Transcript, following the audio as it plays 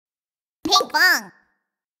Pinkfong.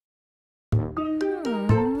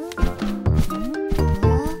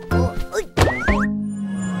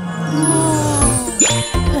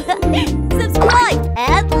 Subscribe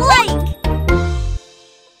and like.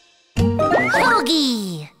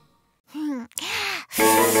 Hogi.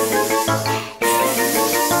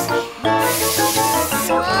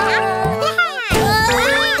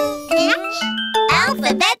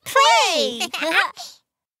 Alphabet play.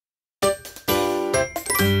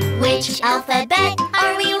 Which alphabet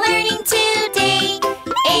are we learning today?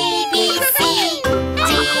 A, B, C,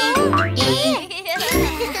 D, E.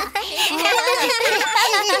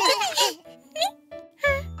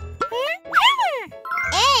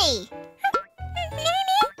 A.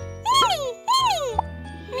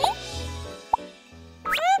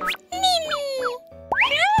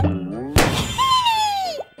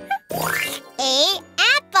 A,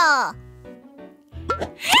 apple.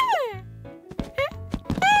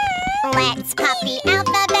 Let's pop the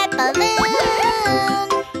alphabet balloon.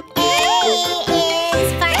 A is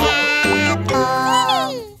for apple.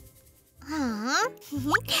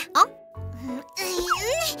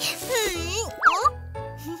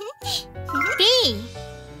 B.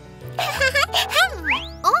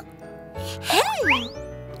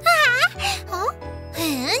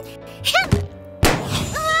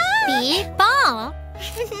 B, ball.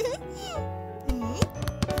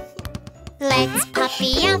 Let's pop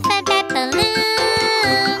the alphabet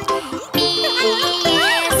balloon. B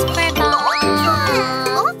is for ball.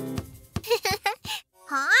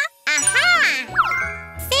 Aha!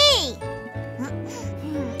 C.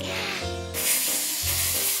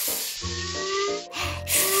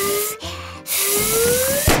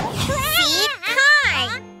 C, car.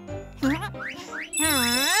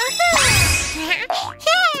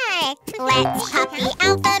 Let's pop the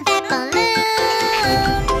alphabet balloon.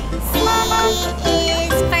 C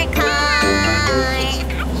is for car.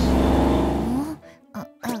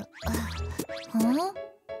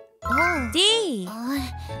 D.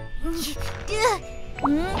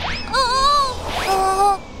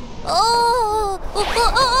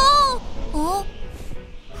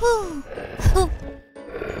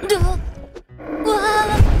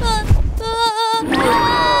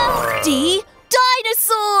 D.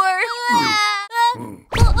 Dinosaur.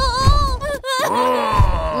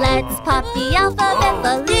 Let's pop the alphabet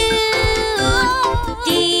balloon. D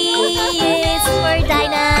is for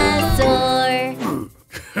dinosaur.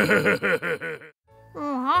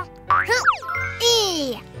 E.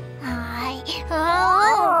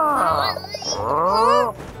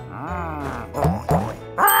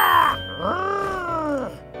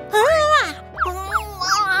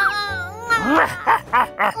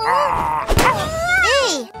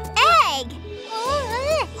 E. Egg.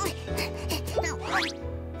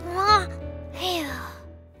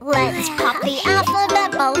 Let's pop the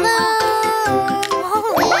alphabet balloon.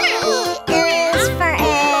 E is for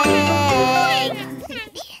egg.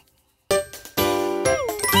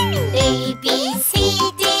 A, B, C,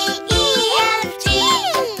 D, E, F, G,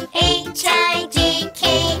 H, I, J, K,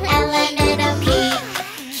 L, M, N, O, P,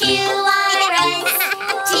 Q, R, S,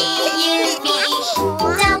 T, U, V,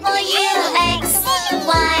 W, X,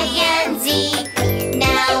 Y, and Z.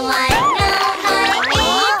 Now I know my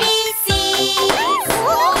ABCs.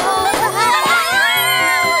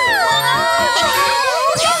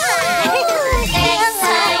 Next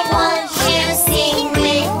time, won't you sing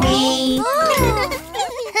with me?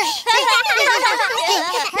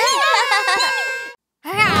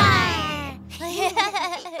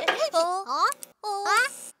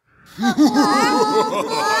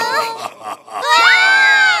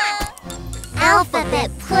 Alphabet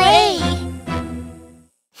play.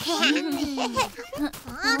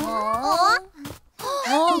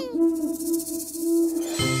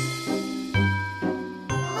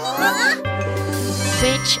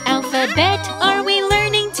 Which alphabet are we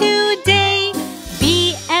learning today?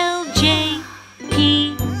 B, L, J,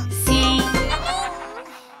 P, C.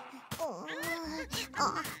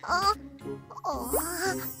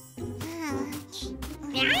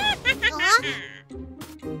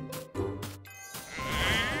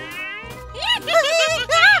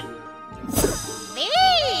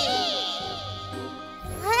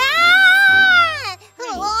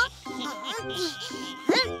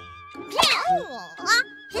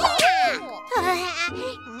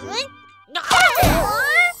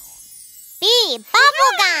 B,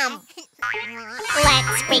 bubblegum.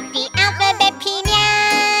 Let's break the alphabet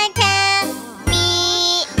piñata. B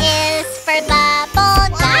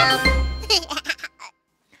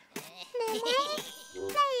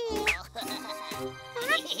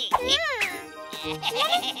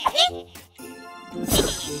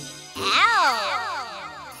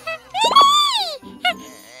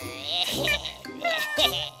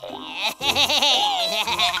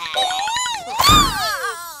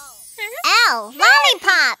L,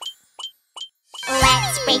 lollipop.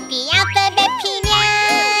 Let's break the alphabet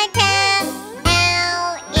piñata.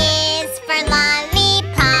 L is for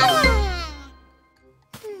lollipop.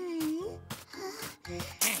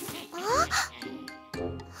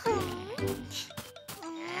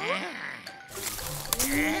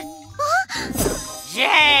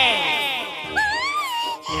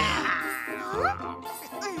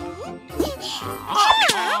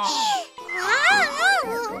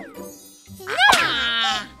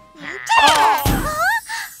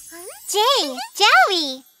 J,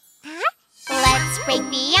 jelly. Let's break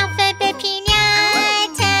the alphabet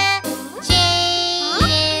piñata. J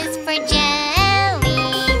is for jelly.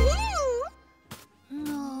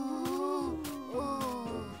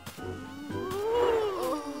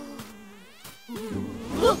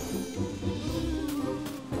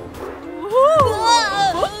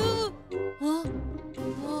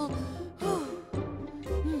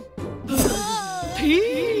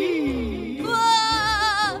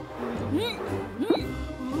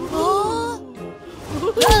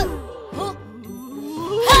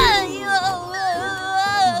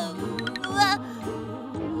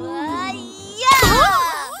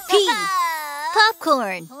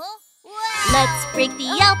 Popcorn. Let's break the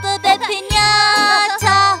alphabet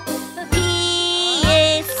piñata. P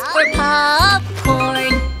is for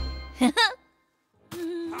popcorn.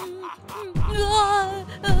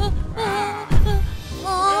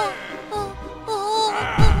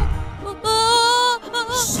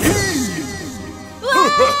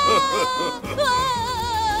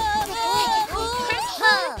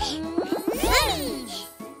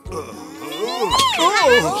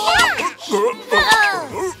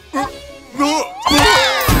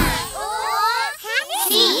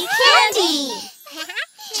 C, candy.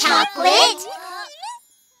 Chocolate.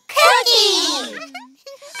 Cookie.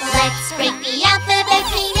 Let's break the alphabet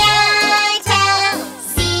piñata.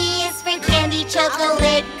 C is for candy,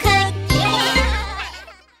 chocolate, cookie.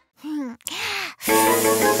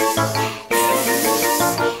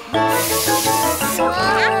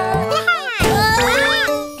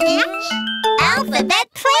 Alphabet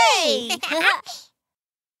play.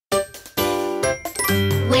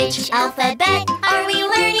 Which alphabet are we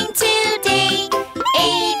learning today?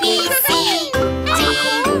 A, B, C, D,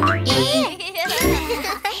 E.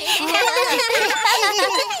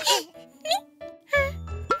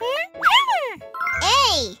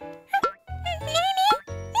 A.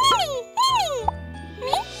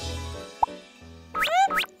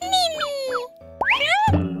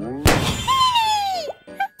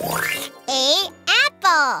 A,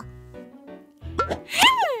 apple.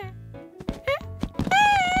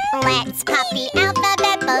 Let's pop the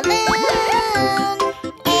alphabet balloon.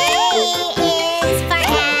 A is for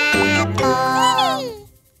apple.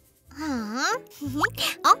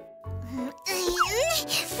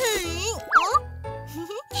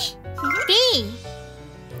 B.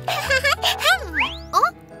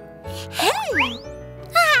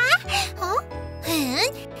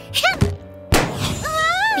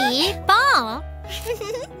 B, ball.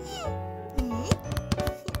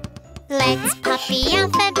 Let's pop the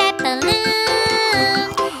alphabet balloon.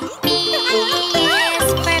 B is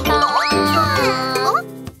for ball.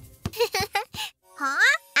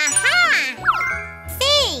 Aha! C.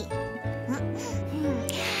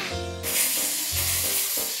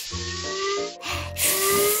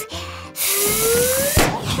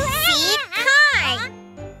 C, car.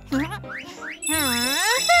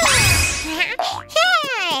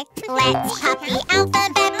 Let's pop the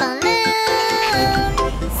alphabet balloon.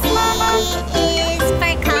 C is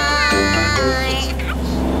for car.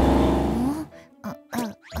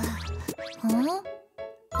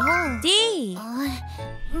 D.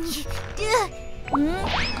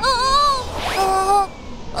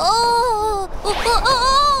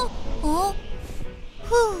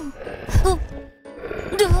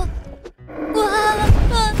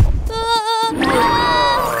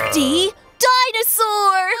 D.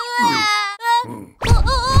 Dinosaur.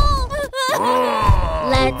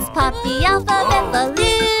 Let's pop the alphabet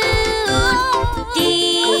balloon. D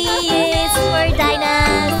is for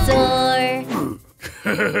dinosaur.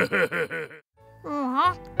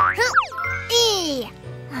 E.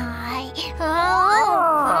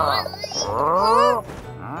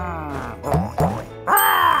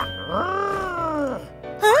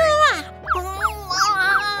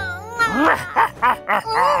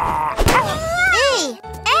 E.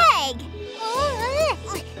 Egg.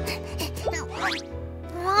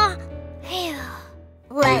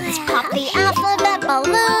 Let's pop the alphabet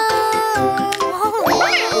balloon.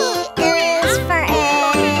 E is for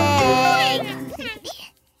egg.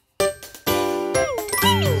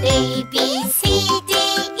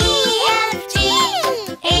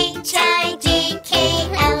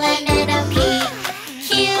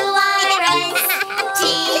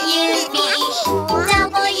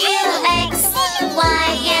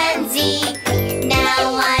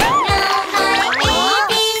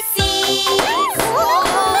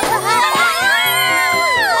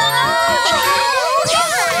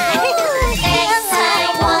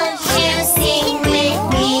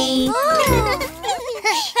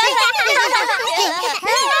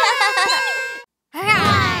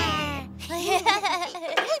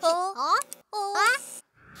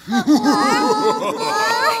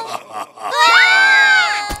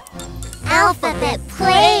 Alphabet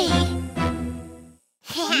play.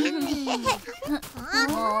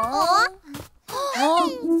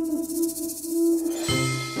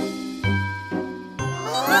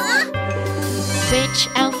 Which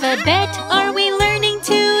alphabet are we learning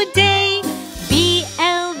today? B,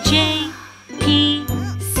 L, J, P,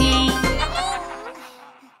 C.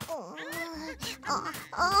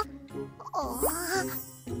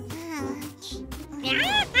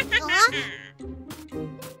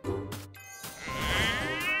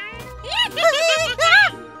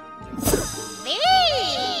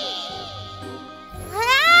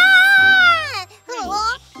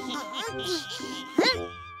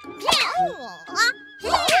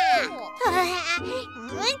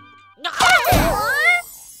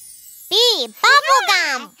 B,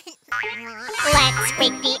 bubblegum. Let's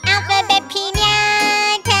break the alphabet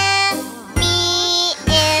piñata. B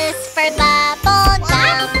is for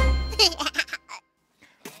bubblegum.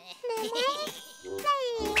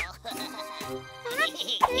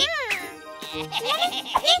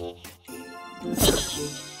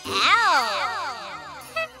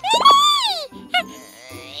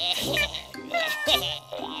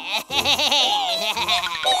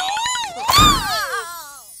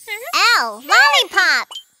 L, lollipop.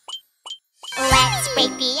 Let's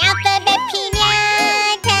break the alphabet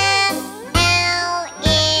piñata. L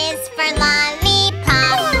is for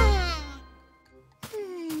lollipop.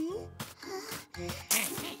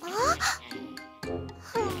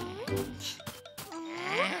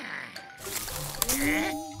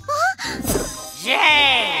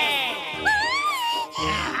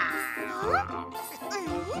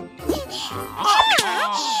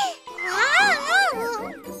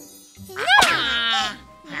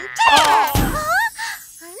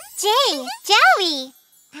 J, jelly.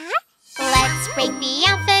 Let's break the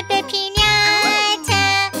alphabet piñata.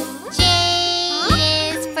 J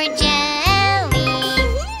is for jelly.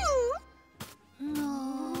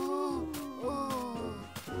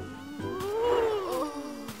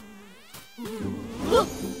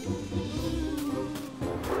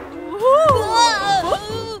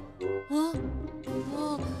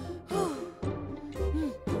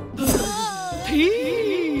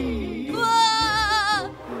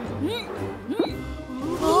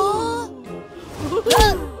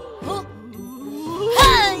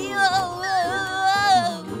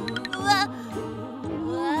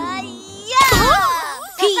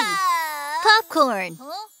 Popcorn.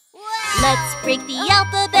 Let's break the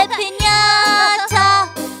alphabet piñata.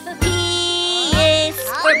 P is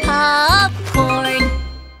for popcorn.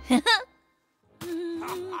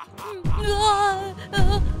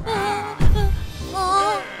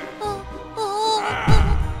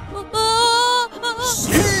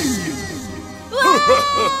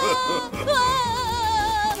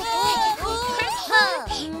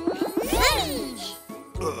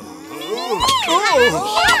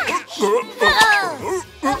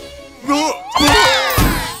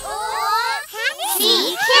 C,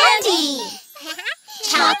 candy.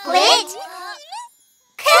 Chocolate.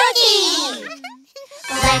 Cookie.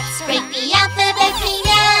 Let's break the alphabet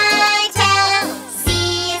piñata. C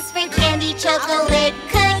is for candy, chocolate,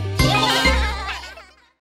 cookie.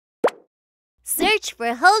 Search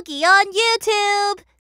for Hogi on YouTube.